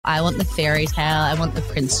I want the fairy tale. I want the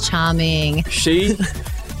Prince Charming. She,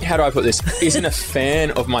 how do I put this, isn't a fan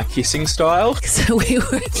of my kissing style. So we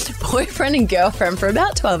were boyfriend and girlfriend for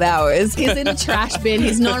about 12 hours. He's in a trash bin.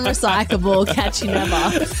 He's non-recyclable. Catch you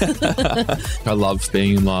never. I love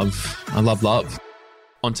being in love. I love love.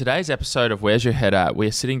 On today's episode of Where's Your Head At, we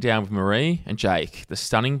are sitting down with Marie and Jake, the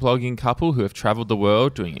stunning blogging couple who have travelled the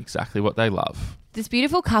world doing exactly what they love. This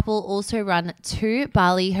beautiful couple also run 2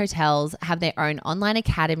 Bali hotels, have their own online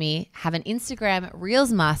academy, have an Instagram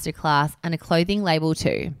Reels masterclass and a clothing label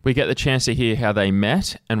too. We get the chance to hear how they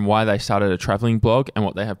met and why they started a travelling blog and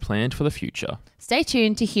what they have planned for the future. Stay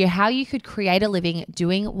tuned to hear how you could create a living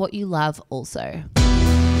doing what you love also.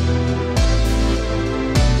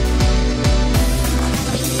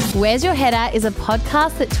 Where's Your Head At is a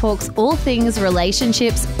podcast that talks all things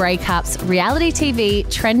relationships, breakups, reality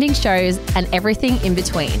TV, trending shows, and everything in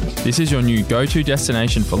between. This is your new go-to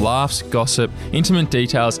destination for laughs, gossip, intimate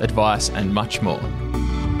details, advice, and much more.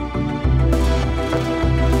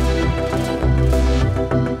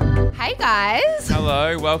 Hey guys.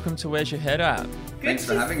 Hello, welcome to Where's Your Head At? Thanks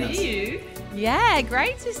for having us. Yeah,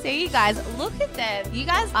 great to see you guys. Look at them. You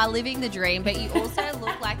guys are living the dream, but you also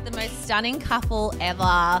look like the most stunning couple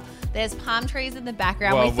ever. There's palm trees in the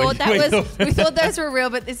background. Well, we thought those were real,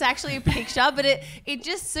 but it's actually a picture, but it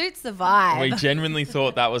just suits the vibe. We genuinely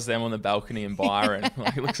thought that was them on the balcony in Byron.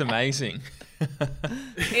 Like, it looks amazing.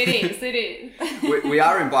 It is. We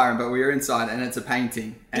are in Byron, but we are inside and it's a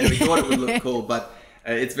painting and we thought it would look cool, but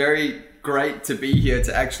it's very great to be here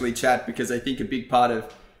to actually chat because I think a big part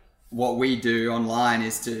of what we do online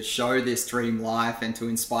is to show this dream life and to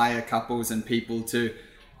inspire couples and people to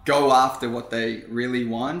go after what they really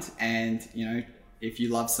want. And, you know, if you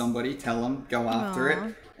love somebody, tell them, go after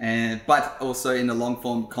it. But also in the long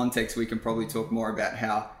form context, we can probably talk more about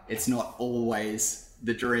how it's not always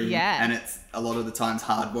the dream and it's a lot of the times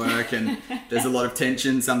hard work and there's a lot of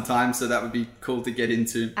tension sometimes. So that would be cool to get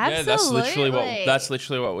into. Absolutely. Yeah, that's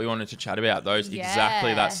literally what we wanted to chat about.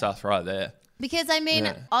 Exactly that stuff right there. Because, I mean,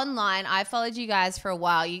 online, I followed you guys for a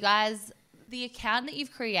while. You guys, the account that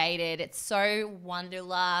you've created, it's so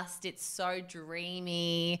wanderlust. It's so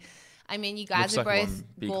dreamy. I mean, you guys are both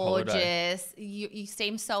gorgeous. You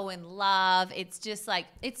seem so in love. It's just like,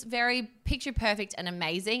 it's very picture perfect and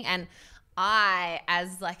amazing. And I,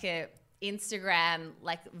 as like a Instagram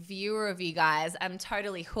like viewer of you guys, I'm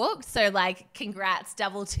totally hooked. So like, congrats,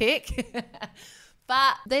 double tick.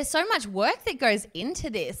 But there's so much work that goes into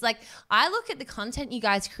this. Like, I look at the content you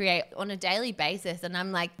guys create on a daily basis and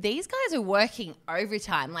I'm like, these guys are working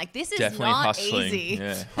overtime. Like, this is definitely not hustling. easy.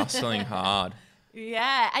 Yeah, hustling hard.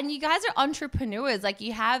 Yeah. And you guys are entrepreneurs. Like,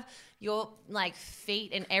 you have your like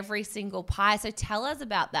feet in every single pie. So tell us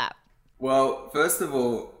about that. Well, first of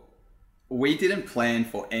all, we didn't plan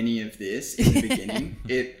for any of this in the beginning.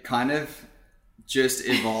 It kind of just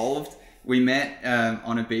evolved. We met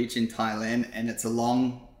on a beach in Thailand and it's a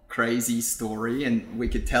long, crazy story and we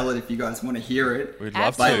could tell it if you guys want to hear it. We'd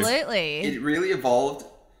love to. Absolutely. It really evolved.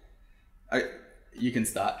 You can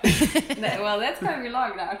start. Well, that's going to be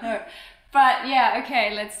long now. No. But yeah,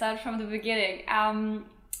 okay, let's start from the beginning.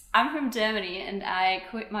 I'm from Germany and I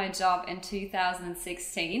quit my job in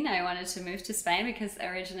 2016. I wanted to move to Spain because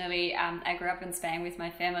originally I grew up in Spain with my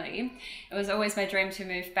family. It was always my dream to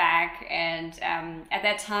move back, and at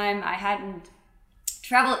that time I hadn't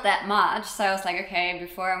traveled that much, so I was like, okay,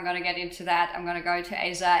 before I'm going to get into that, I'm going to go to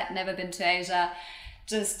Asia. I'd never been to Asia.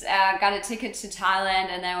 Just got a ticket to Thailand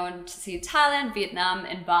and I wanted to see Thailand, Vietnam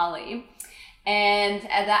and Bali. And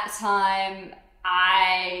at that time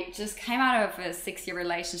I just came out of a 6-year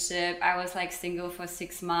relationship. I was like single for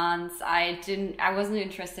 6 months. I wasn't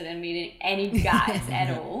interested in meeting any guys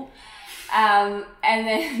at all. And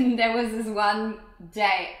then there was this one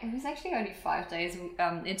day, it was actually only 5 days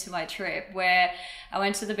into my trip, where I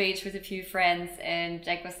went to the beach with a few friends and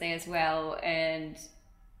Jake was there as well. And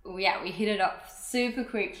yeah, we hit it up super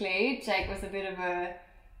quickly. Jake was a bit of a...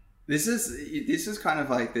 This is kind of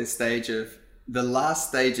like this stage of the last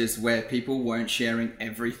stages where people weren't sharing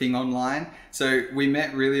everything online. So we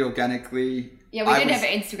met really organically. Yeah, we didn't have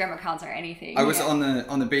Instagram accounts or anything. I was on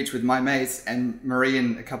the beach with my mates and Marie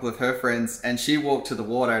and a couple of her friends, and she walked to the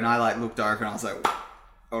water and I like looked over and I was like,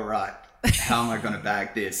 all right, how am I going to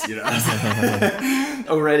bag this? You know,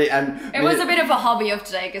 already. And it was a bit of a hobby of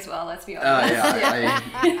Jake as well, let's be honest.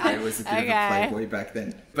 I was a bit of a playboy back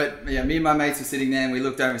then. But yeah, me and my mates were sitting there and we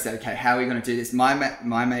looked over and said, okay, how are we going to do this? My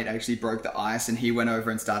mate actually broke the ice and he went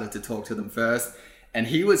over and started to talk to them first. And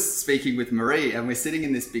he was speaking with Marie and we're sitting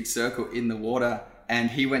in this big circle in the water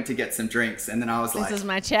and he went to get some drinks. And then I was like, this is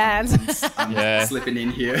my chance. I'm slipping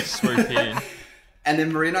in here. Swoop in. And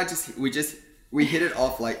then Marie and I we we hit it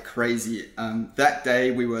off like crazy. That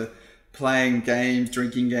day we were playing games,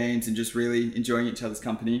 drinking games, and just really enjoying each other's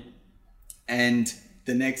company. And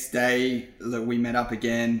the next day we met up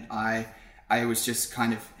again. I was just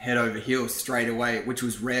kind of head over heels straight away, which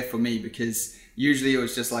was rare for me because usually it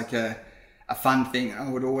was just like a fun thing. I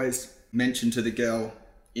would always mention to the girl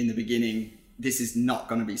in the beginning, this is not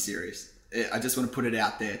going to be serious. I just want to put it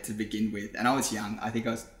out there to begin with. And I was young. I think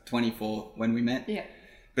I was 24 when we met. Yeah.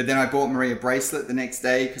 But then I bought Marie a bracelet the next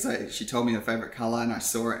day because she told me her favorite color, and I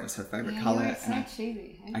saw it as her favorite color. You're so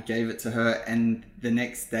cheesy. I gave it to her, and the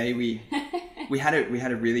next day we had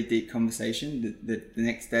a really deep conversation. The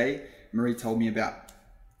next day, Marie told me about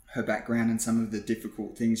her background and some of the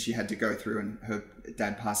difficult things she had to go through, and her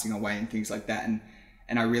dad passing away and things like that.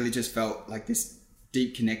 And I really just felt like this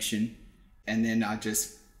deep connection. And then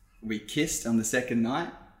we kissed on the second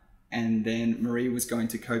night, and then Marie was going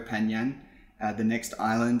to Koh Phangan, the next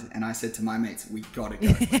island, and I said to my mates, we gotta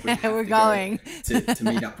go. We're going to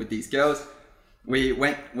meet up with these girls. We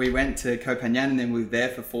went to Koh Phangan, and then we were there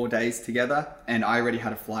for 4 days together, and I already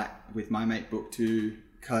had a flight with my mate booked to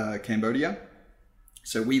Cambodia.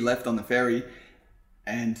 So we left on the ferry,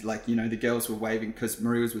 and the girls were waving because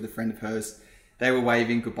Marie was with a friend of hers. They were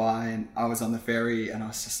waving goodbye, and I was on the ferry, and I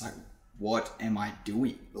was just like, what am I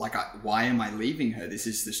doing? Why am I leaving her?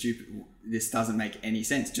 This doesn't make any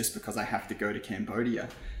sense just because I have to go to Cambodia.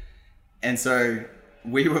 And so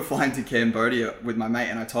we were flying to Cambodia with my mate,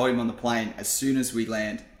 and I told him on the plane, as soon as we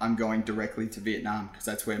land, I'm going directly to Vietnam because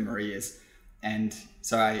that's where Marie is. And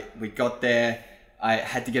so we got there. I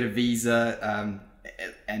had to get a visa,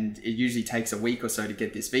 and it usually takes a week or so to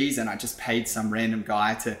get this visa, and I just paid some random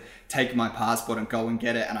guy to take my passport and go and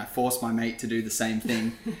get it, and I forced my mate to do the same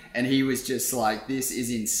thing. And he was just like, this is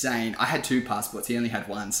insane. I had 2 passports, he only had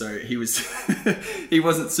 1, so he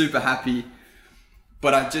wasn't super happy.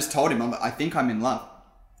 But I just told him, I think I'm in love.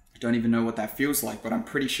 I don't even know what that feels like, but I'm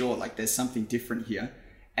pretty sure there's something different here.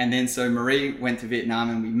 And then so Marie went to Vietnam,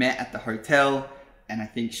 and we met at the hotel, and I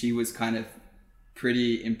think she was kind of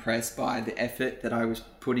pretty impressed by the effort that I was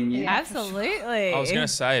putting in. Absolutely. I was going to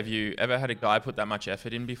say, have you ever had a guy put that much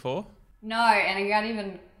effort in before? No, and it got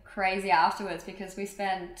even crazy afterwards because we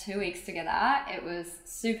spent 2 weeks together. It was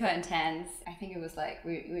super intense. I think it was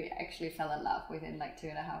we actually fell in love within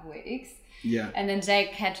 2.5 weeks. Yeah. And then Jake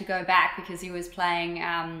had to go back because he was playing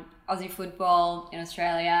Aussie football in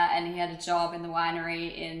Australia, and he had a job in the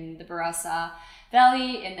winery in the Barossa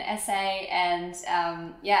Valley in SA. And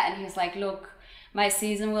and he was like, look, my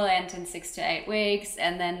season will end in 6 to 8 weeks,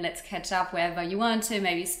 and then let's catch up wherever you want to,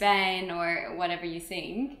 maybe Spain or whatever you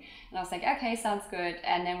think. And I was like, okay, sounds good.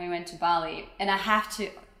 And then we went to Bali. And I have to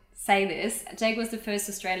say this, Jake was the first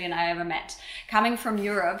Australian I ever met. Coming from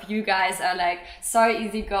Europe, you guys are so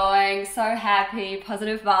easygoing, so happy,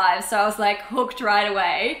 positive vibes. So I was hooked right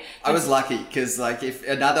away. I was lucky because if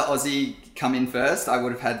another Aussie come in first, I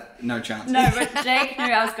would have had no chance. No, but Jake knew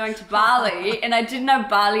I was going to Bali, and I didn't know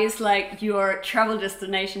Bali is your travel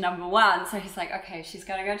destination #1. So he's like, okay, she's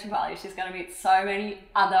going to go to Bali. She's going to meet so many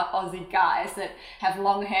other Aussie guys that have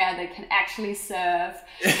long hair that can actually surf.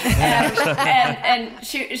 and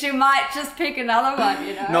she might just pick another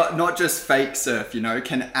one, Not just fake surf,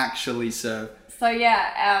 can actually surf. So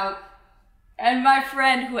yeah, and my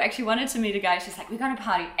friend who actually wanted to meet a guy, she's like, we're going to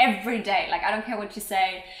party every day. I don't care what you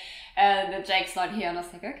say. That Jake's not here, and I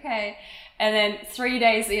was like, okay. And then 3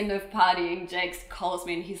 days in of partying, Jake calls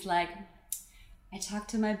me and he's like, I talked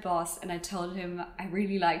to my boss and I told him I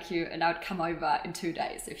really like you and I would come over in 2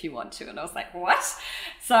 days if you want to. And I was like, what?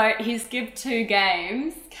 So he skipped 2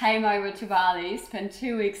 games, came over to Bali, spent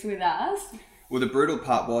 2 weeks with us. Well, the brutal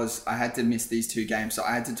part was I had to miss these 2 games. So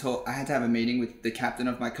I had to have a meeting with the captain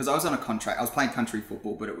of because I was on a contract. I was playing country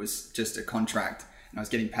football, but it was just a contract. And I was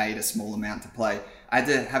getting paid a small amount to play. I had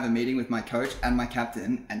to have a meeting with my coach and my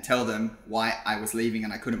captain and tell them why I was leaving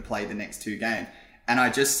and I couldn't play the next 2 games. And I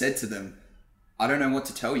just said to them, I don't know what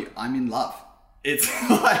to tell you. I'm in love. It's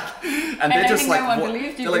and they're just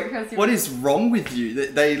what is wrong with you?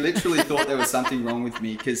 They literally thought there was something wrong with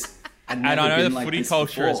me because and I know the footy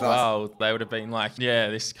culture as well. They would have been like, yeah,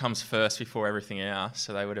 this comes first before everything else.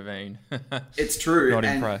 So they would have been it's true. Not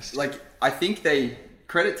impressed. I think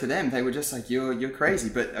credit to them, they were just like, you're crazy,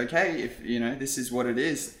 but okay, if this is what it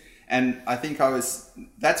is. And I think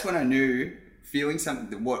that's when I knew feeling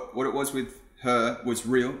something, what it was with her was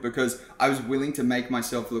real, because I was willing to make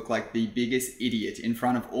myself look like the biggest idiot in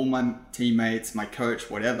front of all my teammates, my coach,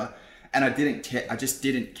 whatever. And I just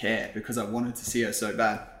didn't care because I wanted to see her so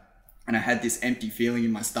bad. And I had this empty feeling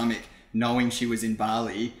in my stomach knowing she was in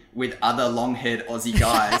Bali with other long-haired Aussie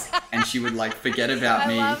guys and she would forget about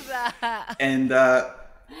me. I love that. And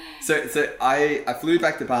So I flew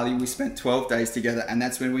back to Bali. We spent 12 days together, and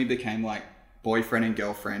that's when we became like boyfriend and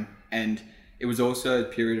girlfriend. And it was also a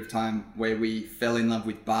period of time where we fell in love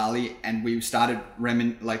with Bali, and we started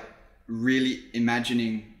really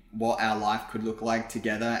imagining what our life could look like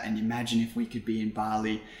together, and imagine if we could be in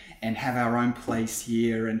Bali and have our own place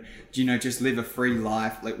here and, you know, just live a free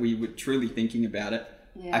life. Like, we were truly thinking about it.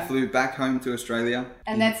 Yeah. I flew back home to Australia.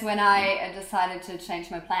 And that's when I decided to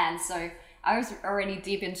change my plans. So I was already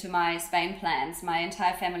deep into my Spain plans. My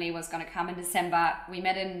entire family was going to come in December. We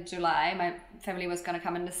met in July. My family was going to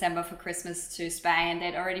come in December for Christmas to Spain.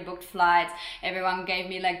 They'd already booked flights. Everyone gave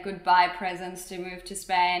me like goodbye presents to move to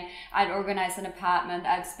Spain. I'd organized an apartment.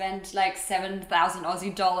 I'd spent like 7,000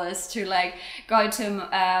 Aussie dollars to like go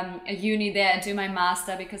to a uni there and do my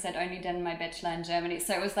master, because I'd only done my bachelor in Germany.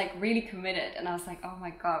 So it was like really committed. And I was like, oh my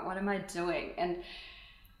God, what am I doing? And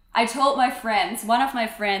I told my friends, one of my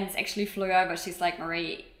friends actually flew over. She's like,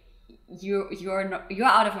 Marie, you're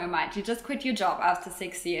out of your mind. You just quit your job after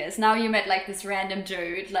 6 years. Now you met like this random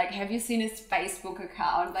dude. Like, have you seen his Facebook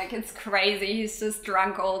account? Like, it's crazy. He's just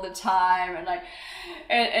drunk all the time. And like,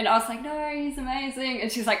 and I was like, no, he's amazing.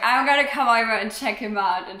 And she's like, I'm going to come over and check him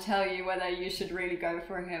out and tell you whether you should really go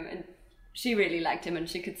for him. And she really liked him, and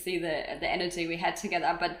she could see the energy we had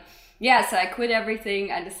together. But yeah, so I quit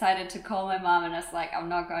everything. I decided to call my mom, and I was like, I'm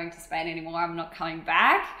not going to Spain anymore. I'm not coming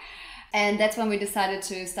back. And that's when we decided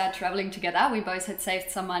to start traveling together. We both had saved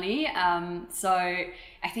some money. So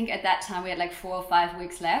I think at that time we had like 4 or 5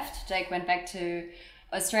 weeks left. Jake went back to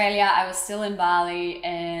Australia. I was still in Bali.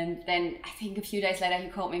 And then I think a few days later he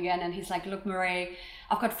called me again, and he's like, look, Marie,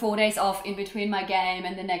 I've got 4 days off in between my game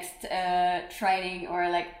and the next training or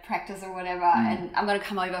like practice or whatever. And I'm going to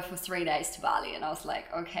come over for 3 days to Bali. And I was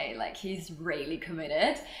like, okay, like he's really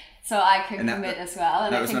committed. So I could commit as well.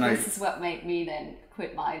 And I think this is what made me then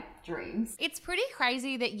quit my dreams. It's pretty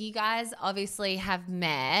crazy that you guys obviously have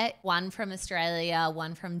met, one from Australia,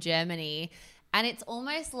 one from Germany. And it's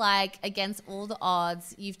almost like against all the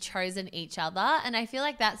odds, you've chosen each other. And I feel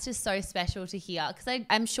like that's just so special to hear, because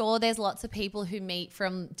I'm sure there's lots of people who meet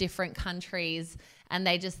from different countries and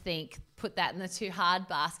they just think, put that in the too hard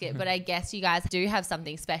basket. But I guess you guys do have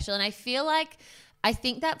something special. And I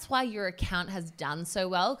think that's why your account has done so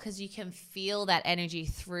well, because you can feel that energy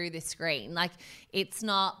through the screen. Like, it's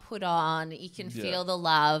not put on. You can feel the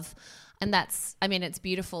love. And it's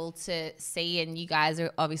beautiful to see, and you guys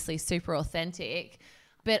are obviously super authentic.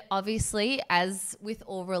 But obviously, as with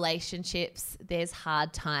all relationships, there's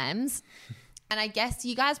hard times. And I guess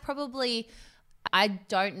you guys probably, I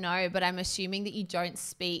don't know, but I'm assuming that you don't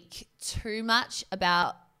speak too much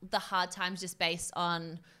about the hard times just based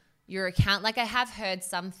on your account. Like, I have heard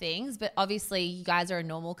some things, but obviously you guys are a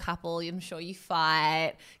normal couple. I'm sure you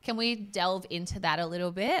fight. Can we delve into that a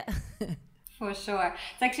little bit? For sure.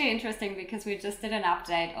 It's actually interesting because we just did an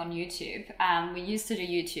update on YouTube. We used to do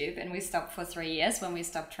YouTube and we stopped for 3 years when we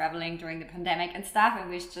stopped traveling during the pandemic and stuff, and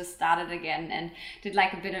we just started again and did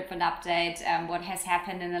like a bit of an update, what has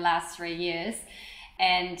happened in the last 3 years.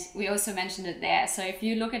 And we also mentioned it there. So if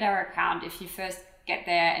you look at our account, if you first get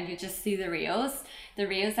there and you just see the reels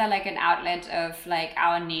are like an outlet of like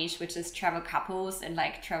our niche, which is travel couples and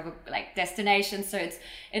like travel like destinations. So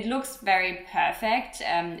it looks very perfect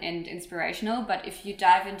and inspirational. But if you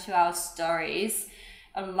dive into our stories,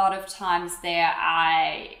 a lot of times there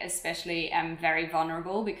I especially am very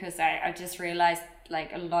vulnerable, because I just realized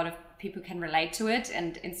like a lot of people can relate to it,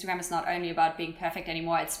 and Instagram is not only about being perfect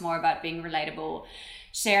anymore, it's more about being relatable,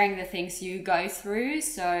 sharing the things you go through.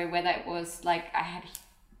 So whether it was like I had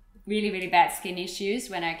really, really bad skin issues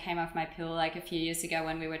when I came off my pill like a few years ago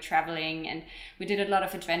when we were traveling, and we did a lot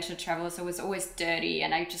of adventure travel, so it was always dirty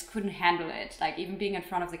and I just couldn't handle it. Like even being in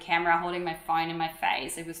front of the camera, holding my phone in my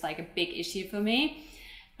face, it was like a big issue for me.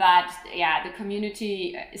 But yeah, the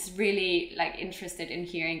community is really like interested in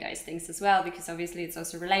hearing those things as well, because obviously it's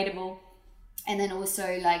also relatable. And then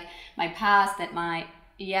also like my past, that my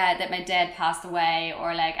dad passed away,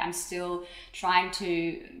 or like I'm still trying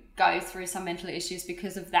to go through some mental issues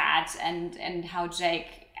because of that, and how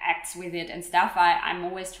Jake acts with it and stuff. I'm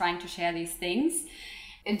always trying to share these things.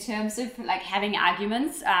 In terms of like having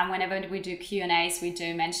arguments, whenever we do Q&As, we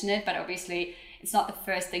do mention it, but obviously it's not the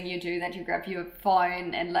first thing you do that you grab your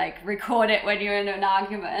phone and like record it when you're in an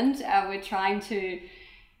argument. We're trying to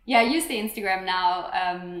use the Instagram now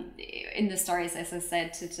in the stories, as I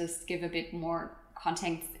said, to just give a bit more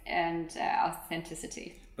content and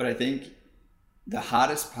authenticity. But I think the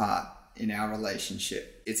hardest part in our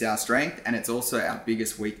relationship, it's our strength and it's also our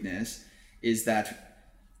biggest weakness, is that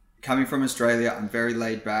coming from Australia, I'm very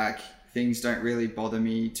laid back. Things don't really bother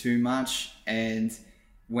me too much. And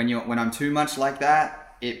when I'm too much like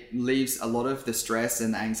that, it leaves a lot of the stress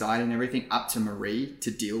and the anxiety and everything up to Marie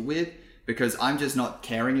to deal with, because I'm just not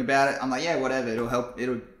caring about it. I'm like, yeah, whatever,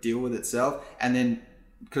 it'll deal with itself. And then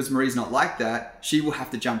because Marie's not like that, she will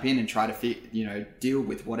have to jump in and try to deal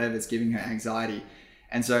with whatever's giving her anxiety.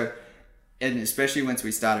 And so, and especially once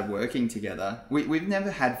we started working together, we've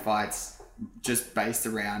never had fights just based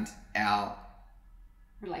around our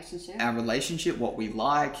relationship, what we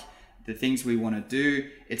like, the things we want to do.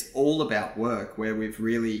 It's all about work, where we've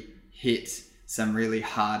really hit some really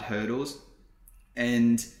hard hurdles.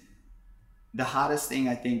 And the hardest thing,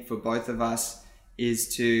 I think, for both of us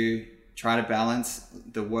is to try to balance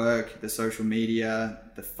the work, the social media,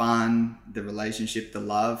 the fun, the relationship, the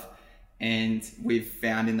love. And we've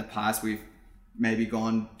found in the past, we've maybe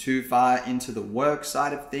gone too far into the work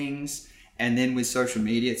side of things. And then with social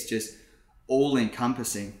media, it's just all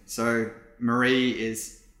encompassing. So Marie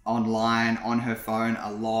is online on her phone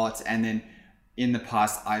a lot. And then in the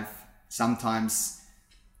past, I've sometimes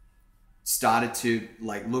started to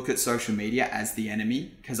like look at social media as the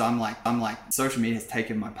enemy, because I'm like social media has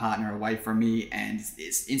taken my partner away from me, and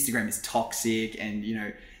Instagram is toxic, and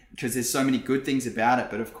because there's so many good things about it,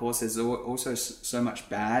 but of course there's also so much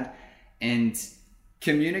bad. And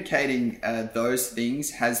communicating those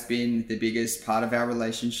things has been the biggest part of our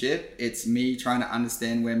relationship. It's me trying to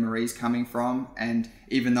understand where Marie's coming from, and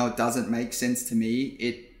even though it doesn't make sense to me,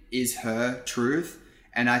 it is her truth.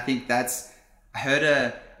 And I think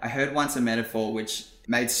I heard once a metaphor which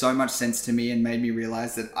made so much sense to me and made me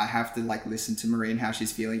realize that I have to like listen to Marie and how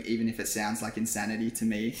she's feeling, even if it sounds like insanity to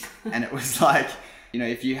me. And it was like,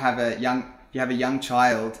 if you have a young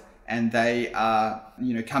child and they are,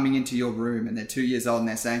 coming into your room and they're 2 years old and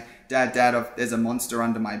they're saying, Dad, there's a monster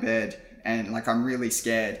under my bed and like I'm really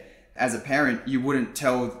scared. As a parent, you wouldn't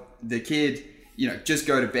tell the kid, just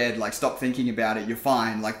go to bed, like stop thinking about it, you're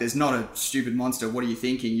fine. Like there's not a stupid monster. What are you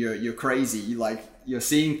thinking? You're crazy. You're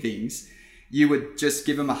seeing things. You would just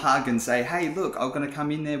give them a hug and say, hey, look, I'm going to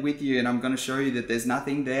come in there with you and I'm going to show you that there's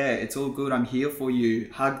nothing there. It's all good. I'm here for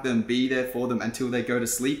you. Hug them, be there for them until they go to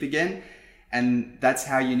sleep again. And that's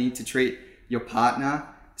how you need to treat your partner.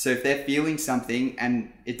 So if they're feeling something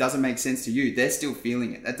and it doesn't make sense to you, they're still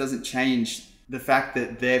feeling it. That doesn't change the fact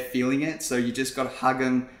that they're feeling it. So you just got to hug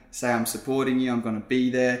them, say, I'm supporting you, I'm going to be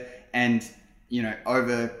there. And,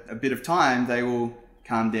 over a bit of time, they will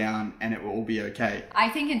calm down and it will all be okay. I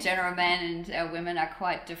think in general, men and women are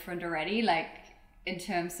quite different already, like in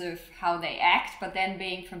terms of how they act, but then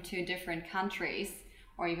being from two different countries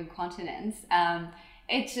or even continents,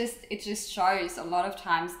 it just shows a lot of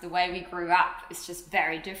times the way we grew up is just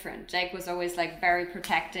very different. Jake was always like very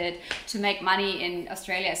protected. To make money in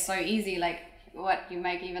Australia is so easy, like what you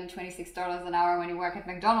make even $26 an hour when you work at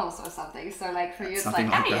McDonald's or something. So like for you it's like,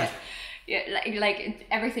 hey, like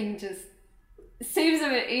everything just seems a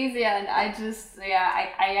bit easier. And I just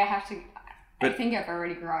I have to, but I think I've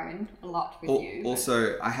already grown a lot with you.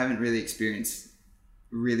 Also, I haven't really experienced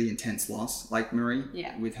really intense loss like Marie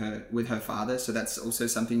with her father. So that's also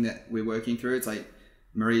something that we're working through. It's like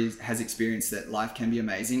Marie has experienced that life can be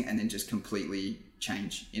amazing and then just completely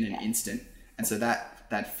change in an instant. And so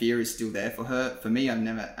that fear is still there for her. For me, I've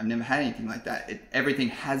never had anything like that. Everything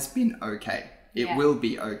has been okay. It will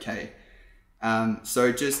be okay.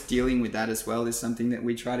 So just dealing with that as well is something that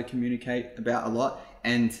we try to communicate about a lot.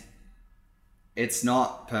 And it's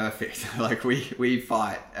not perfect. Like we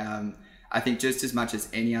fight. I think just as much as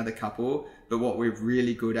any other couple, but what we're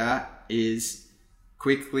really good at is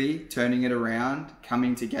quickly turning it around,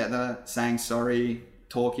 coming together, saying sorry,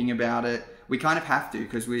 talking about it. We kind of have to,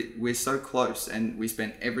 because we're so close and we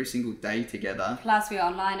spend every single day together. Plus we're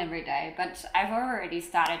online every day, but I've already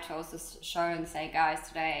started to also show and say, guys,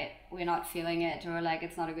 today we're not feeling it, or like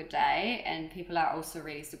it's not a good day, and people are also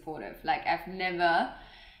really supportive. Like I've never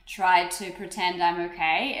tried to pretend I'm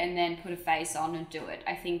okay and then put a face on and do it.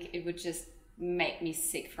 I think it would just make me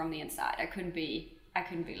sick from the inside. I couldn't be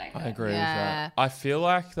like that. I agree with that. I feel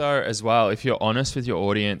like though as well, if you're honest with your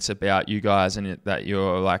audience about you guys and that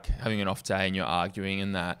you're like having an off day and you're arguing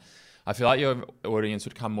and that, I feel like your audience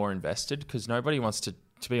would come more invested, because nobody wants to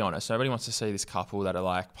be honest, nobody wants to see this couple that are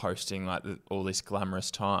like posting like all these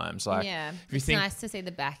glamorous times. Like, it's nice to see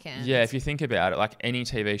the back end. Yeah, if you think about it, like any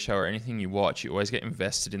TV show or anything you watch, you always get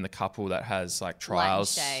invested in the couple that has like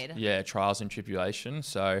trials. Trials and tribulation.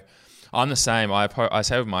 So I'm the same. I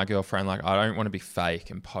say with my girlfriend, like, I don't want to be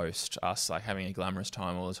fake and post us like having a glamorous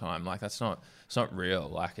time all the time. Like it's not real.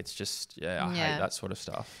 Like it's just, I hate that sort of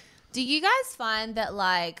stuff. Do you guys find that,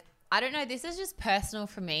 like, I don't know, this is just personal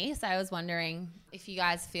for me, so I was wondering if you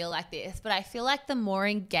guys feel like this, but I feel like the more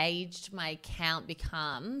engaged my account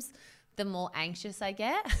becomes, the more anxious I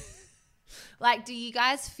get. Like, do you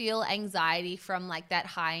guys feel anxiety from like that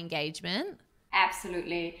high engagement?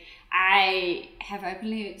 Absolutely. I have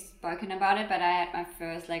openly spoken about it, but I had my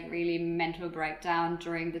first like really mental breakdown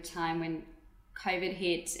during the time when COVID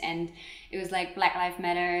hit, and it was like Black Lives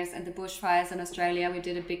Matters and the bushfires in Australia. We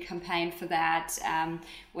did a big campaign for that,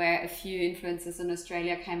 where a few influencers in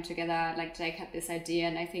Australia came together. Like Jake had this idea,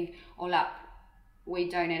 and I think all up we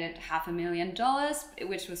donated $500,000,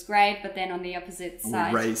 which was great. But then on the opposite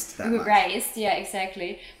side, we raised, yeah,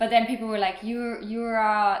 exactly. But then people were like, you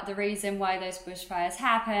are the reason why those bushfires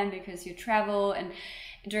happen because you travel. And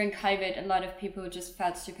during COVID, a lot of people just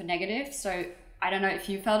felt super negative. So I don't know if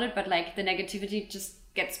you felt it, but like the negativity just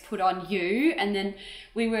gets put on you. And then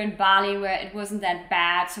we were in Bali where it wasn't that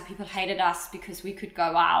bad, so people hated us because we could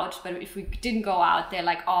go out. But if we didn't go out, they're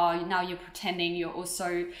like, oh, now you're pretending you're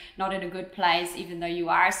also not in a good place even though you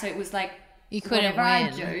are. So it was like, you couldn't whatever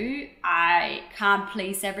win. I do, I can't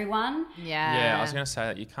please everyone. Yeah, I was going to say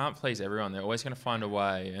that you can't please everyone. They're always going to find a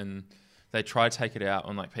way, and they try to take it out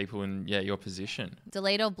on like people in your position.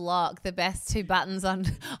 Delete or block, the best two buttons on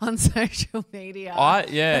social media.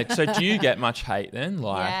 So do you get much hate then,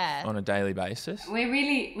 like on a daily basis? We're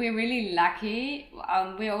really lucky.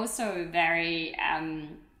 We're also very.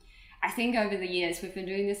 I think over the years, we've been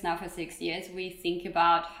doing this now for 6 years. We think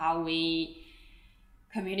about how we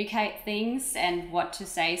communicate things and what to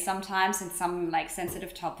say sometimes, and some like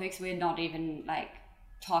sensitive topics we're not even like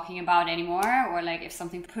talking about anymore. Or like if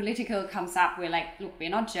something political comes up, we're like, look, we're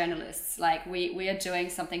not journalists, like we are doing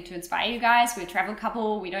something to inspire you guys. We're a travel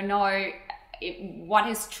couple, we don't know what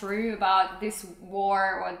is true about this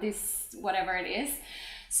war or this whatever it is.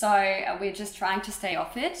 So we're just trying to stay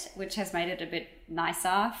off it, which has made it a bit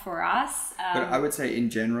nicer for us. But I would say in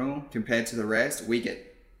general, compared to the rest, we get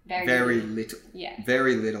very little. Yeah.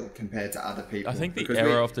 Very little compared to other people. I think the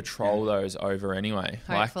era of the troll though is over anyway.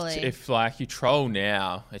 Hopefully. Like if like you troll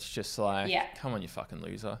now, it's just like, come on, you fucking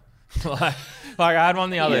loser. like I had one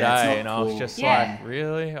the other day and I was just like,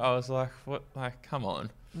 really? I was like, what? Like, come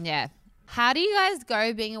on. Yeah. How do you guys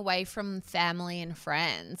go being away from family and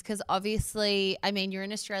friends? Because obviously, I mean, you're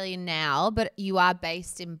in Australia now, but you are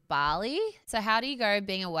based in Bali. So how do you go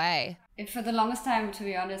being away? And for the longest time, to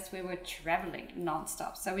be honest, we were traveling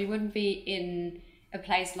nonstop. So we wouldn't be in a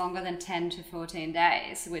place longer than 10 to 14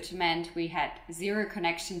 days, which meant we had zero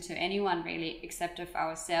connection to anyone really, except of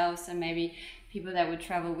ourselves and maybe people that would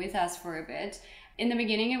travel with us for a bit. In the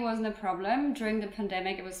beginning, it wasn't a problem. During the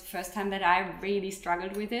pandemic, it was the first time that I really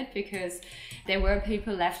struggled with it, because there were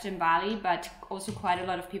people left in Bali, but also quite a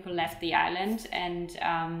lot of people left the island, and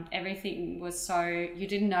everything was so, you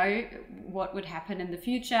didn't know what would happen in the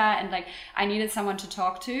future. And like, I needed someone to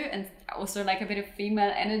talk to, and also like a bit of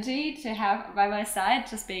female energy to have by my side,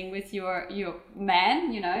 just being with your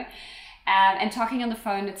man, you know. And talking on the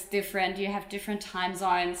phone, it's different. You have different time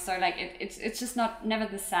zones, so like it's just never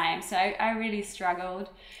the same. So I really struggled.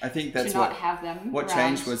 I think that's to not have them. What around.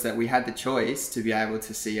 changed was that we had the choice to be able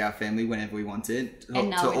to see our family whenever we wanted.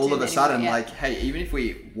 And to all of a sudden, like, hey, even if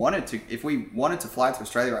we wanted to fly to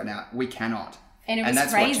Australia right now, we cannot. And it was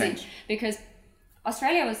that's crazy because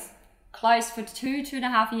Australia was closed for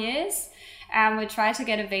 2.5 years. We tried to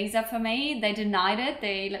get a visa for me. They denied it.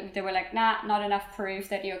 They were like, nah, not enough proof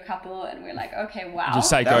that you're a couple. And we're like, okay, wow. Just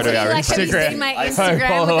say go to our Instagram. Have you seen my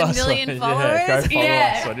Instagram with 1 million followers?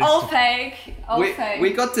 Yeah, all fake.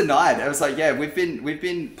 We got denied. I was like, yeah, we've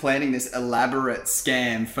been planning this elaborate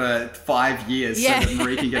scam for 5 years so that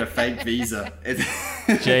Marie can get a fake visa.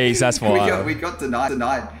 Jeez, that's wild. We got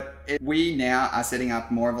denied. We now are setting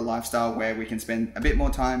up more of a lifestyle where we can spend a bit more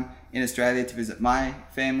time in Australia to visit my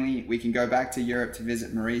family. We can go back to Europe to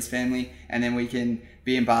visit Marie's family, and then we can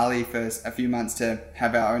be in Bali for a few months to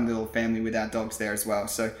have our own little family with our dogs there as well.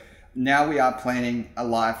 So now we are planning a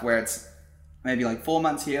life where it's maybe like 4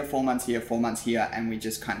 months here, 4 months here, 4 months here, and we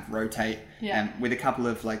just kind of rotate with a couple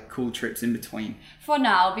of like cool trips in between. For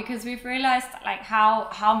now, because we've realized like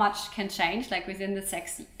how much can change, like within the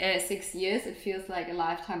 6 years, it feels like a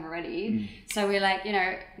lifetime already. So we're like, you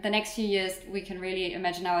know, the next few years we can really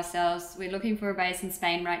imagine ourselves. We're looking for a base in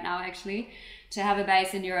Spain right now, actually, to have a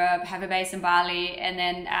base in Europe, have a base in Bali, and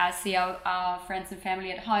then see our friends and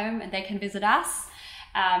family at home, and they can visit us,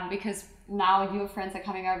 because now your friends are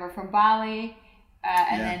coming over from Bali.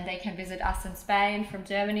 Then they can visit us in Spain from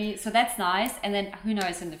Germany. So that's nice. And then who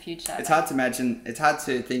knows in the future. It's hard to imagine. It's hard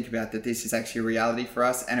to think about that this is actually a reality for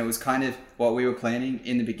us. And it was kind of what we were planning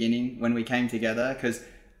in the beginning when we came together. Because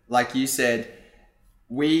like you said,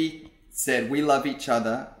 we love each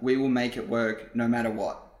other. We will make it work no matter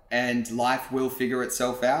what. And life will figure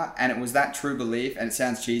itself out. And it was that true belief. And it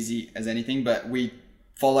sounds cheesy as anything, but we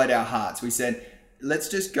followed our hearts. We said, let's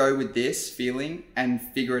just go with this feeling and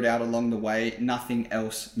figure it out along the way. Nothing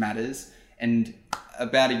else matters. And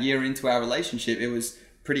about a year into our relationship, it was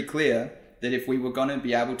pretty clear that if we were going to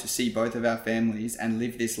be able to see both of our families and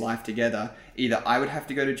live this life together, either I would have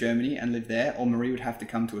to go to Germany and live there, or Marie would have to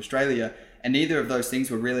come to Australia. And neither of those things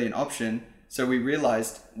were really an option. So we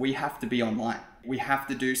realized we have to be online. We have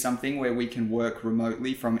to do something where we can work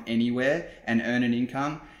remotely from anywhere and earn an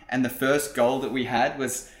income. And the first goal that we had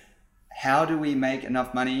was, how do we make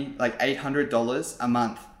enough money, like $800 a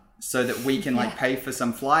month, so that we can like pay for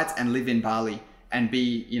some flights and live in Bali and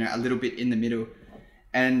be, you know, a little bit in the middle.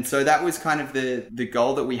 And so that was kind of the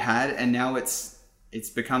goal that we had. And now it's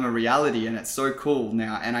become a reality, and it's so cool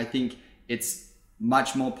now. And I think it's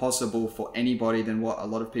much more possible for anybody than what a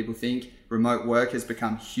lot of people think. Remote work has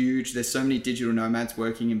become huge. There's so many digital nomads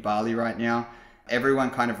working in Bali right now. Everyone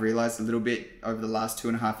kind of realized a little bit over the last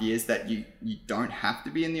 2.5 years that you don't have to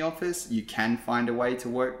be in the office. You can find a way to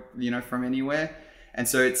work, you know, from anywhere. And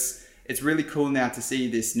so it's really cool now to see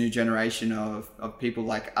this new generation of people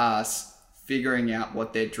like us figuring out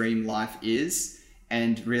what their dream life is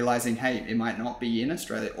and realizing, hey, it might not be in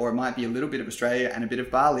Australia, or it might be a little bit of Australia and a bit of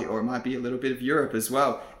Bali, or it might be a little bit of Europe as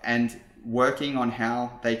well. And working on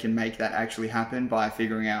how they can make that actually happen by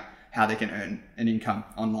figuring out how they can earn an income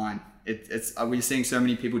online. We're seeing so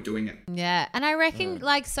many people doing it. Yeah. And I reckon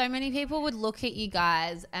like so many people would look at you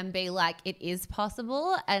guys and be like, it is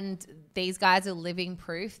possible. And these guys are living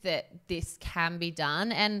proof that this can be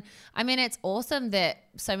done. And I mean, it's awesome that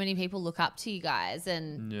so many people look up to you guys,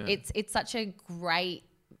 and it's such a great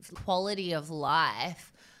quality of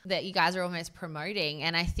life that you guys are almost promoting.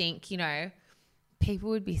 And I think, you know, people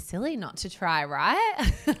would be silly not to try,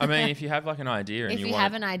 right? I mean, if you have like an idea and if you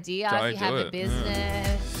have an idea, if you have a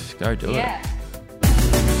business, go do it.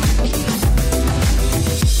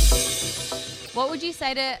 What would you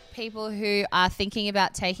say to people who are thinking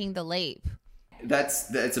about taking the leap?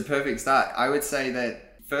 That's a perfect start. I would say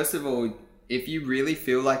that, first of all, if you really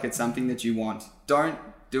feel like it's something that you want, don't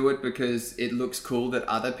do it because it looks cool that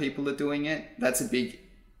other people are doing it. That's a big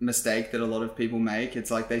mistake that a lot of people make. It's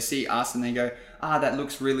like they see us and they go, that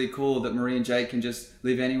looks really cool that Marie and Jake can just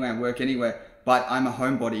live anywhere and work anywhere, but I'm a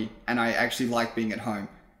homebody and I actually like being at home.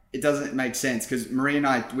 It doesn't make sense, because Marie and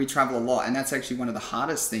I, we travel a lot, and that's actually one of the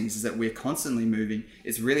hardest things, is that we're constantly moving.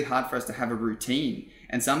 It's really hard for us to have a routine,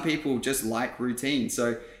 and some people just like routine.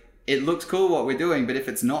 So it looks cool what we're doing, but if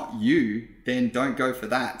it's not you, then don't go for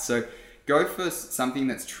that. So go for something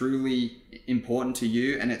that's truly important to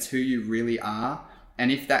you and it's who you really are.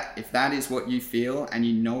 And if that is what you feel and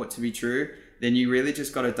you know it to be true, then you really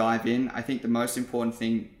just got to dive in. I think the most important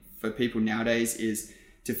thing for people nowadays is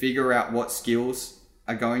to figure out what skills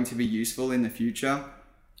are going to be useful in the future.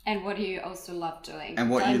 And what do you also love doing? And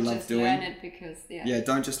what you love doing. Don't just learn it because,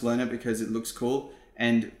 don't just learn it because it looks cool.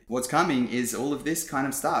 And what's coming is all of this kind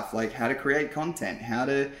of stuff, like how to create content, how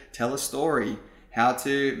to tell a story, how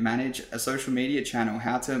to manage a social media channel,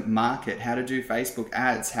 how to market, how to do Facebook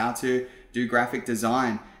ads, how to do graphic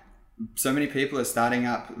design. So many people are starting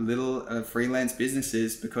up little freelance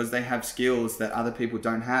businesses because they have skills that other people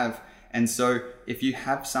don't have. And so if you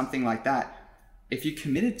have something like that, if you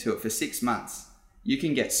committed to it for 6 months, you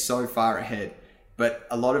can get so far ahead. But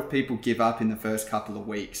a lot of people give up in the first couple of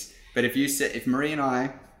weeks. But if Marie and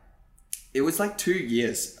I, it was like 2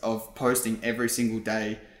 years of posting every single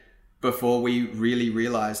day before we really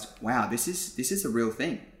realized, wow, this is a real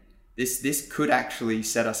thing. This could actually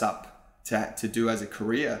set us up to do as a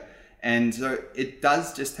career. And so it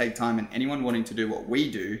does just take time, and anyone wanting to do what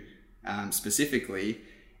we do, specifically,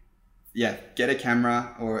 get a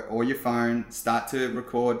camera or your phone, start to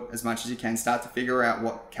record as much as you can, start to figure out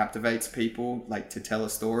what captivates people, like to tell a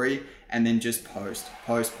story, and then just post.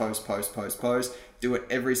 Do it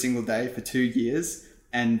every single day for 2 years,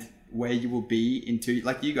 and where you will be in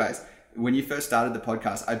like you guys, when you first started the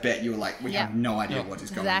podcast, I bet you were like, we have no idea what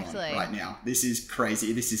is going on right now. This is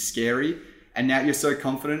crazy. This is scary. And now you're so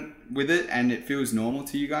confident with it and it feels normal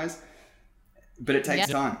to you guys, but it takes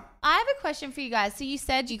time. I have a question for you guys. So you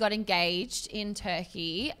said you got engaged in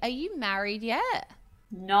Turkey. Are you married yet?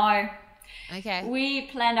 No. Okay. We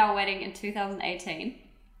planned our wedding in 2018,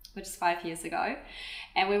 which is 5 years ago.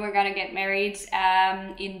 And we were going to get married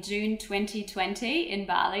in June 2020 in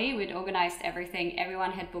Bali. We'd organized everything.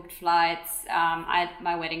 Everyone had booked flights. I had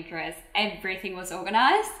my wedding dress. Everything was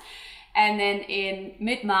organized. And then in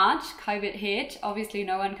mid-March, COVID hit. Obviously,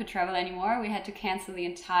 no one could travel anymore. We had to cancel the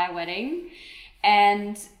entire wedding.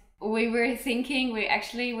 And we were thinking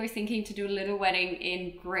to do a little wedding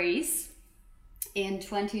in Greece in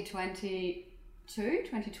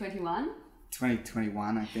 2021.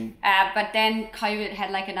 2021, I think. But then COVID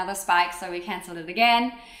had like another spike, so we canceled it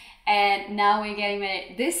again. And now we're getting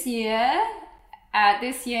married this year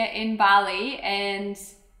in Bali. And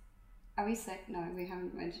are we set? No, we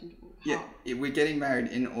haven't mentioned how. Yeah, we're getting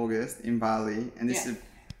married in August in Bali. And this is a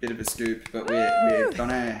bit of a scoop, but we're going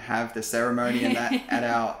to have the ceremony and that at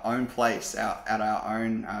our own place, at our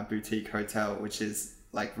own boutique hotel, which is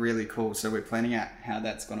like really cool. So we're planning out how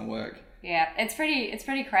that's going to work. Yeah, it's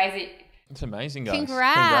pretty crazy. It's amazing, guys.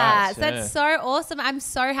 Congrats. That's so awesome. I'm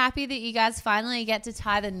so happy that you guys finally get to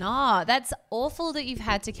tie the knot. That's awful that you've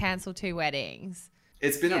had to cancel 2 weddings.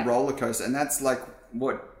 It's been a roller coaster, and that's like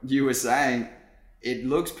what you were saying. It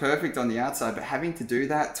looks perfect on the outside, but having to do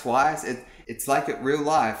that twice, it's like real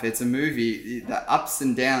life. It's a movie, the ups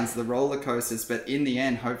and downs, the roller coasters, but in the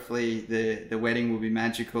end, hopefully the wedding will be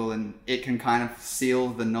magical and it can kind of seal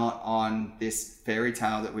the knot on this fairy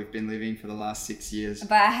tale that we've been living for the last 6 years.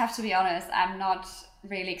 But I have to be honest, I'm not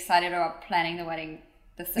really excited about planning the wedding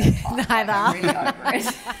the third time. Neither. I'm really over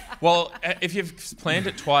it. Well, if you've planned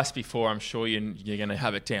it twice before, I'm sure you're going to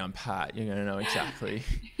have it down pat. You're going to know exactly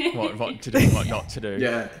what to do and what not to do.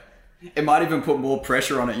 Yeah. It might even put more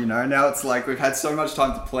pressure on it, you know. Now it's like we've had so much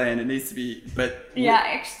time to plan. It needs to be, but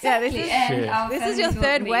exactly. This is your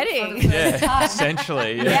third wedding.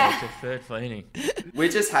 Essentially, it's your third planning. We're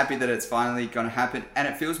just happy that it's finally going to happen, and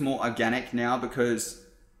it feels more organic now because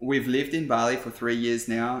we've lived in Bali for 3 years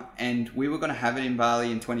now, and we were going to have it in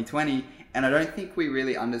Bali in 2020, and I don't think we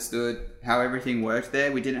really understood how everything worked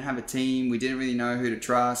there. We didn't have a team. We didn't really know who to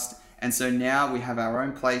trust. And so now we have our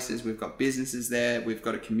own places. We've got businesses there. We've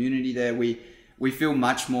got a community there. We feel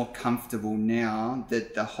much more comfortable now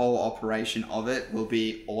that the whole operation of it will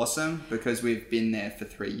be awesome because we've been there for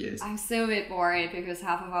 3 years. I'm still a bit worried because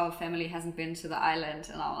half of our family hasn't been to the island,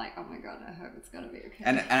 and I'm like, oh my God, I hope it's going to be okay.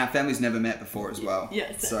 And our family's never met before as well.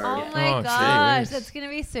 Yes. So, oh my gosh, that's going to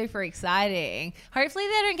be super exciting. Hopefully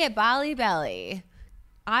they don't get Bali belly.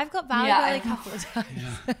 I've got Bali belly a couple of times.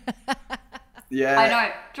 Yeah. I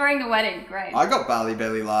know. During the wedding, great. I got Bali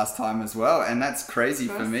belly last time as well, and that's crazy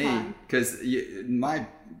for me because my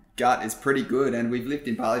gut is pretty good, and we've lived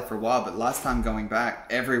in Bali for a while, but last time going back,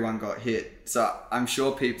 everyone got hit. So I'm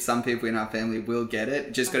sure some people in our family will get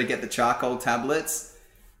it. Just got to get the charcoal tablets,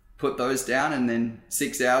 put those down, and then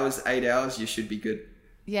 6 hours, 8 hours, you should be good.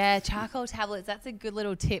 Yeah, charcoal tablets. That's a good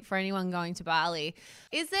little tip for anyone going to Bali.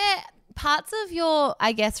 Is there parts of your,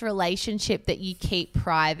 I guess, relationship that you keep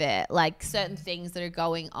private, like certain things that are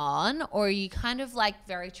going on, or are you kind of like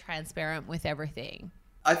very transparent with everything?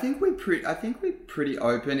 I think we're pretty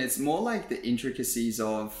open. It's more like the intricacies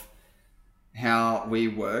of how we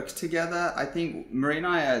work together. I think Marie and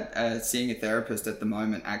I are seeing a therapist at the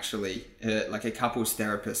moment, actually, like a couples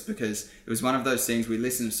therapist, because it was one of those things. We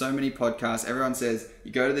listen to so many podcasts. Everyone says,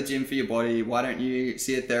 you go to the gym for your body. Why don't you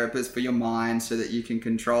see a therapist for your mind so that you can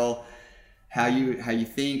control how you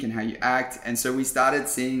think and how you act? And so we started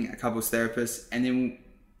seeing a couples therapist, and then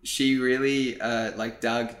she really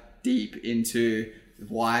dug deep into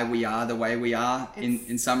why we are the way we are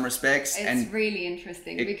in some respects. It's really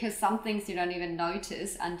interesting because some things you don't even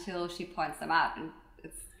notice until she points them out, and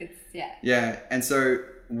it's Yeah, and so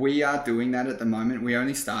we are doing that at the moment. We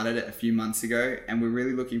only started it a few months ago, and we're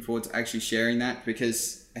really looking forward to actually sharing that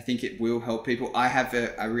because I think it will help people. I have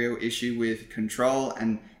a real issue with control,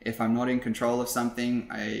 and if I'm not in control of something,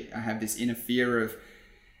 I have this inner fear of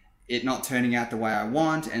it not turning out the way I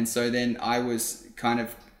want. And so then I was kind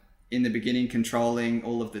of in the beginning controlling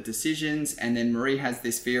all of the decisions, and then Marie has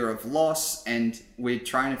this fear of loss, and we're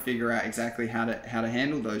trying to figure out exactly how to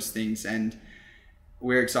handle those things, and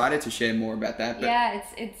we're excited to share more about that. But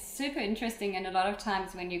it's super interesting, and a lot of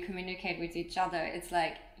times when you communicate with each other, it's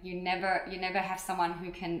like you never have someone who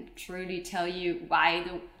can truly tell you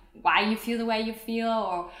why you feel the way you feel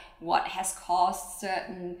or what has caused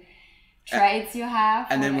certain traits you have.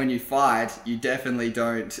 And then when you fight, you definitely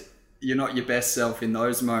you're not your best self in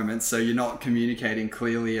those moments, so you're not communicating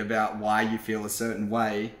clearly about why you feel a certain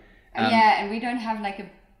way. And we don't have like a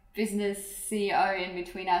business CEO in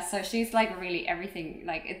between us, so she's like really everything.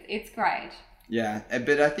 Like it's great. Yeah,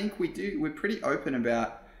 but I think we're pretty open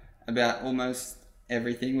about almost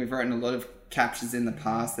everything. We've written a lot of captions in the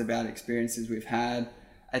past about experiences we've had.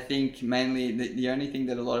 I think mainly the only thing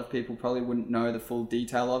that a lot of people probably wouldn't know the full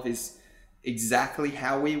detail of is exactly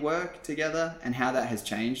how we work together and how that has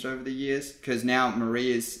changed over the years. Because now Marie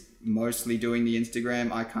is mostly doing the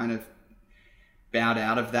Instagram. I kind of bowed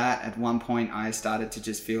out of that. At one point, I started to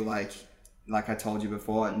just feel like I told you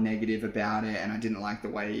before, negative about it. And I didn't like the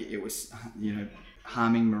way it was,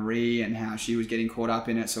 harming Marie and how she was getting caught up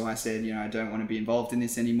in it. So I said, I don't want to be involved in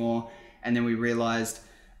this anymore. And then we realized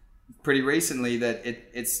pretty recently that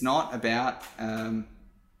it's not about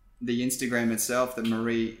the Instagram itself that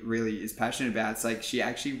Marie really is passionate about. It's like she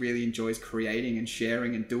actually really enjoys creating and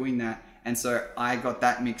sharing and doing that. And so I got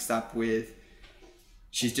that mixed up with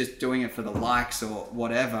she's just doing it for the likes or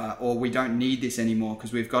whatever, or we don't need this anymore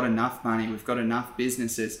because we've got enough money, we've got enough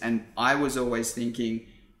businesses. And I was always thinking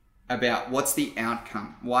about what's the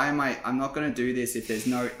outcome? I'm not going to do this if there's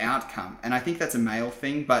no outcome. And I think that's a male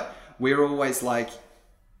thing, but we're always like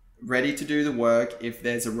ready to do the work if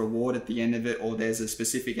there's a reward at the end of it or there's a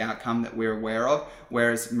specific outcome that we're aware of.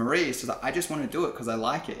 Whereas Marie is just like, I just want to do it because I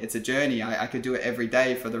like it. It's a journey. I could do it every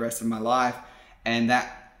day for the rest of my life. And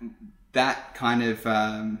that kind of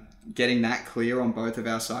getting that clear on both of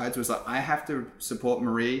our sides was like, I have to support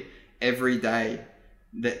Marie every day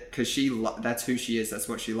because that's who she is. That's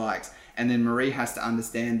what she likes. And then Marie has to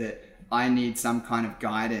understand that I need some kind of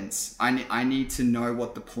guidance. I need to know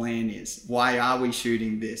what the plan is. Why are we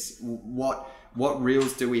shooting this? What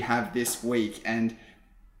reels do we have this week? And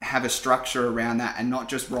have a structure around that and not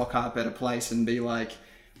just rock up at a place and be like,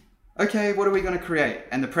 okay, what are we going to create?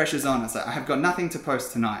 And the pressure's on. It's like, I have got nothing to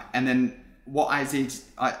post tonight. And then what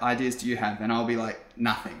ideas do you have? And I'll be like,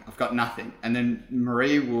 nothing. I've got nothing. And then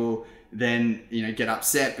Marie will then, get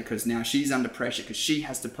upset because now she's under pressure because she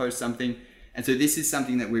has to post something. And so this is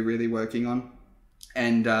something that we're really working on,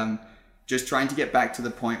 and just trying to get back to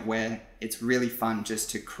the point where it's really fun just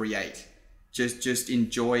to create, just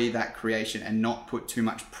enjoy that creation and not put too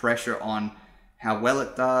much pressure on how well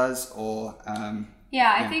it does or.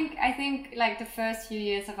 I think like the first few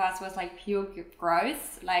years of us was like pure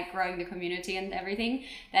growth, like growing the community and everything.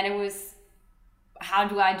 Then it was, how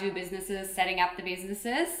do I do businesses, setting up the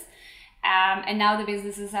businesses. And now the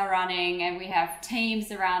businesses are running and we have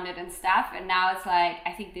teams around it and stuff. And now it's like,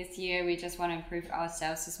 I think this year we just want to improve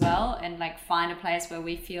ourselves as well and like find a place where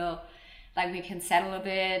we feel like we can settle a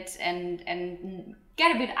bit and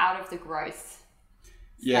get a bit out of the growth.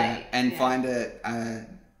 Find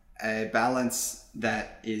a balance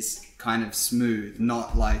that is kind of smooth,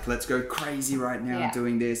 not like, let's go crazy right now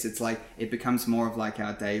doing this. It's like, it becomes more of like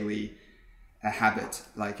our daily a habit,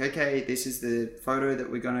 like, okay, this is the photo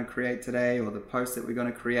that we're going to create today or the post that we're going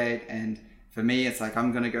to create. And for me, it's like,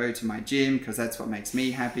 I'm going to go to my gym because that's what makes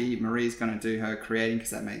me happy. Marie's going to do her creating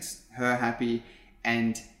because that makes her happy,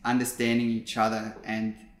 and understanding each other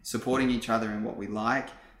and supporting each other in what we like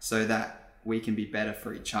so that we can be better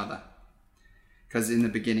for each other. Because in the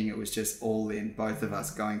beginning, it was just all in, both of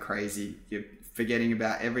us going crazy. You're forgetting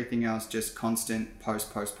about everything else, just constant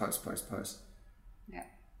post. Yeah.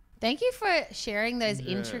 Thank you for sharing those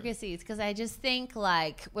intricacies, because I just think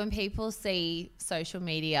like when people see social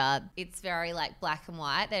media, it's very like black and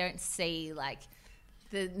white. They don't see like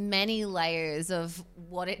the many layers of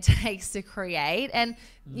what it takes to create. And,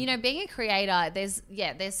 being a creator, there's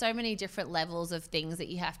so many different levels of things that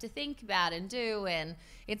you have to think about and do. And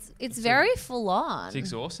it's very full on. It's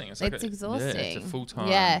exhausting. It's exhausting. Yeah, it's a full-time.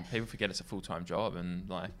 Yeah. People forget it's a full-time job and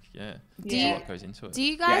a lot goes into it. Do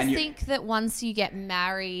you guys think that once you get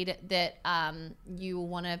married that you will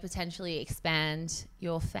want to potentially expand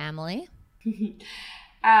your family?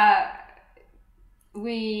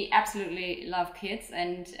 We absolutely love kids,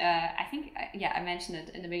 and I think I mentioned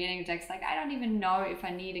it in the beginning. Jack's like, I don't even know if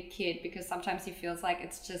I need a kid, because sometimes he feels like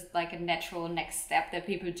it's just like a natural next step that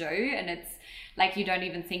people do, and it's like you don't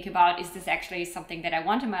even think about, is this actually something that I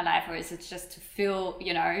want in my life, or is it just to feel,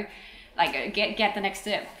 like get the next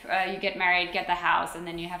step. You get married, get the house, and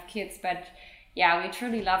then you have kids. But yeah, we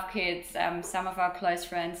truly love kids. Some of our close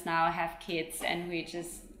friends now have kids, and we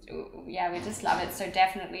just love it. So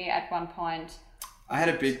definitely at one point. I had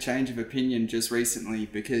a big change of opinion just recently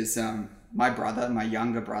because my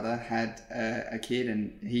younger brother had a kid,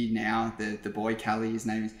 and he now, the boy Callie, his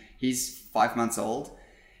name is, he's 5 months old.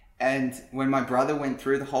 And when my brother went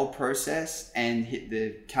through the whole process and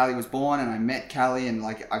Callie was born, and I met Callie, and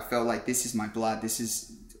like I felt like this is my blood.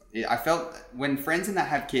 I felt when friends and that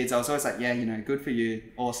have kids, I was always like, good for you,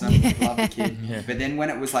 awesome, love the kid. Yeah. But then when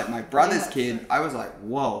it was like my brother's kid, I was like,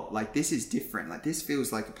 whoa, like this is different. Like this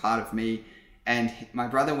feels like a part of me. And my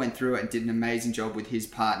brother went through it and did an amazing job with his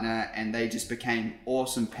partner, and they just became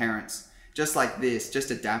awesome parents, just like this,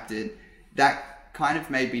 just adapted. That kind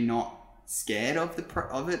of made me not scared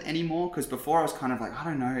of it anymore, because before I was kind of like, I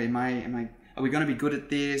don't know, are we going to be good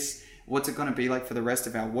at this? What's it going to be like for the rest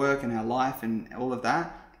of our work and our life and all of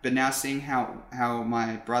that? But now seeing how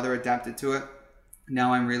my brother adapted to it,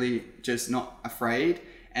 now I'm really just not afraid.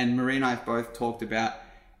 And Marie and I have both talked about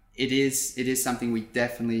it is something we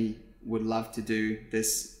definitely would love to do.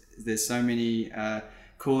 There's so many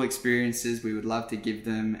cool experiences we would love to give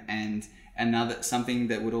them, and something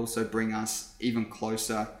that would also bring us even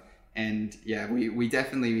closer And yeah, we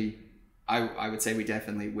definitely, I would say we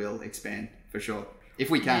definitely will expand for sure. If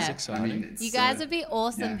we can. Yeah. I mean, you guys would be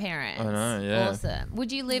awesome parents. I know, yeah. Awesome.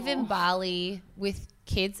 Would you live in Bali with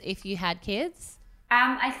kids if you had kids?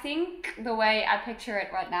 I think the way I picture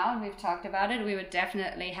it right now, and we've talked about it, we would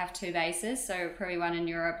definitely have 2 bases. So probably one in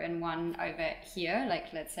Europe and one over here,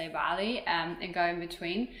 like let's say Bali, and go in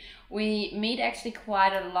between. We meet actually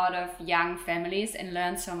quite a lot of young families and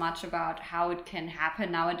learn so much about how it can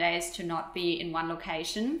happen nowadays to not be in one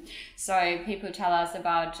location. So people tell us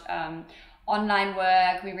about online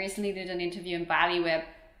work. We recently did an interview in Bali where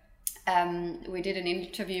we did an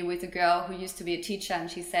interview with a girl who used to be a teacher, and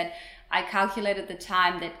she said, I calculated the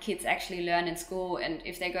time that kids actually learn in school, and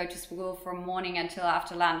if they go to school from morning until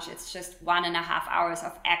after lunch, it's just 1.5 hours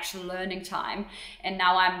of actual learning time. And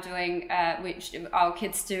now I'm doing, which our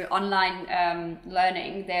kids do online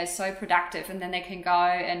learning. They're so productive, and then they can go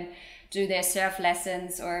and do their surf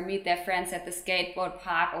lessons or meet their friends at the skateboard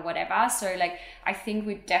park or whatever. So like, I think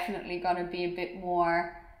we're definitely gonna be a bit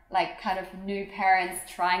more like kind of new parents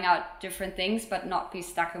trying out different things, but not be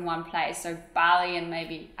stuck in one place. So Bali and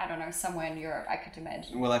maybe, I don't know, somewhere in Europe, I could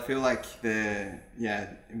imagine. Well, I feel like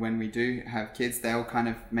when we do have kids, they'll kind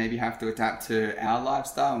of maybe have to adapt to our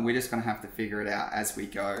lifestyle, and we're just going to have to figure it out as we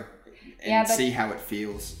go and see how it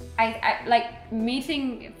feels. I like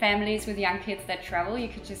meeting families with young kids that travel. You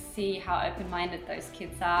could just see how open-minded those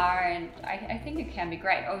kids are, and I think it can be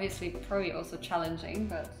great. Obviously, probably also challenging,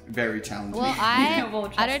 but very challenging. Well,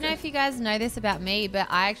 I don't know if you guys know this about me, but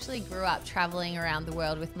I actually grew up traveling around the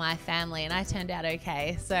world with my family, and I turned out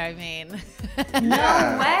okay. So I mean,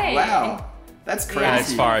 no way! Wow, that's crazy. Yeah,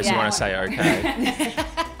 as far as you want to say okay.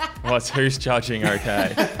 Who's judging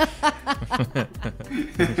okay?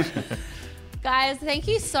 Guys, thank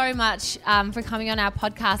you so much for coming on our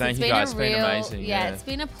podcast. It's been amazing. Yeah, it's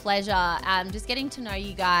been a pleasure. Just getting to know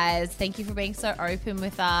you guys. Thank you for being so open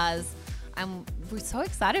with us. We're so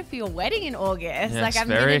excited for your wedding in August. Yes, I'm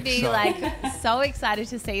going to be so excited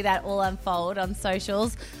to see that all unfold on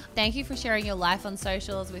socials. Thank you for sharing your life on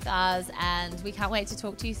socials with us, and we can't wait to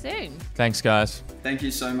talk to you soon. Thanks, guys. Thank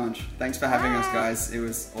you so much. Thanks for having us, guys. It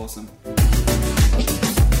was awesome.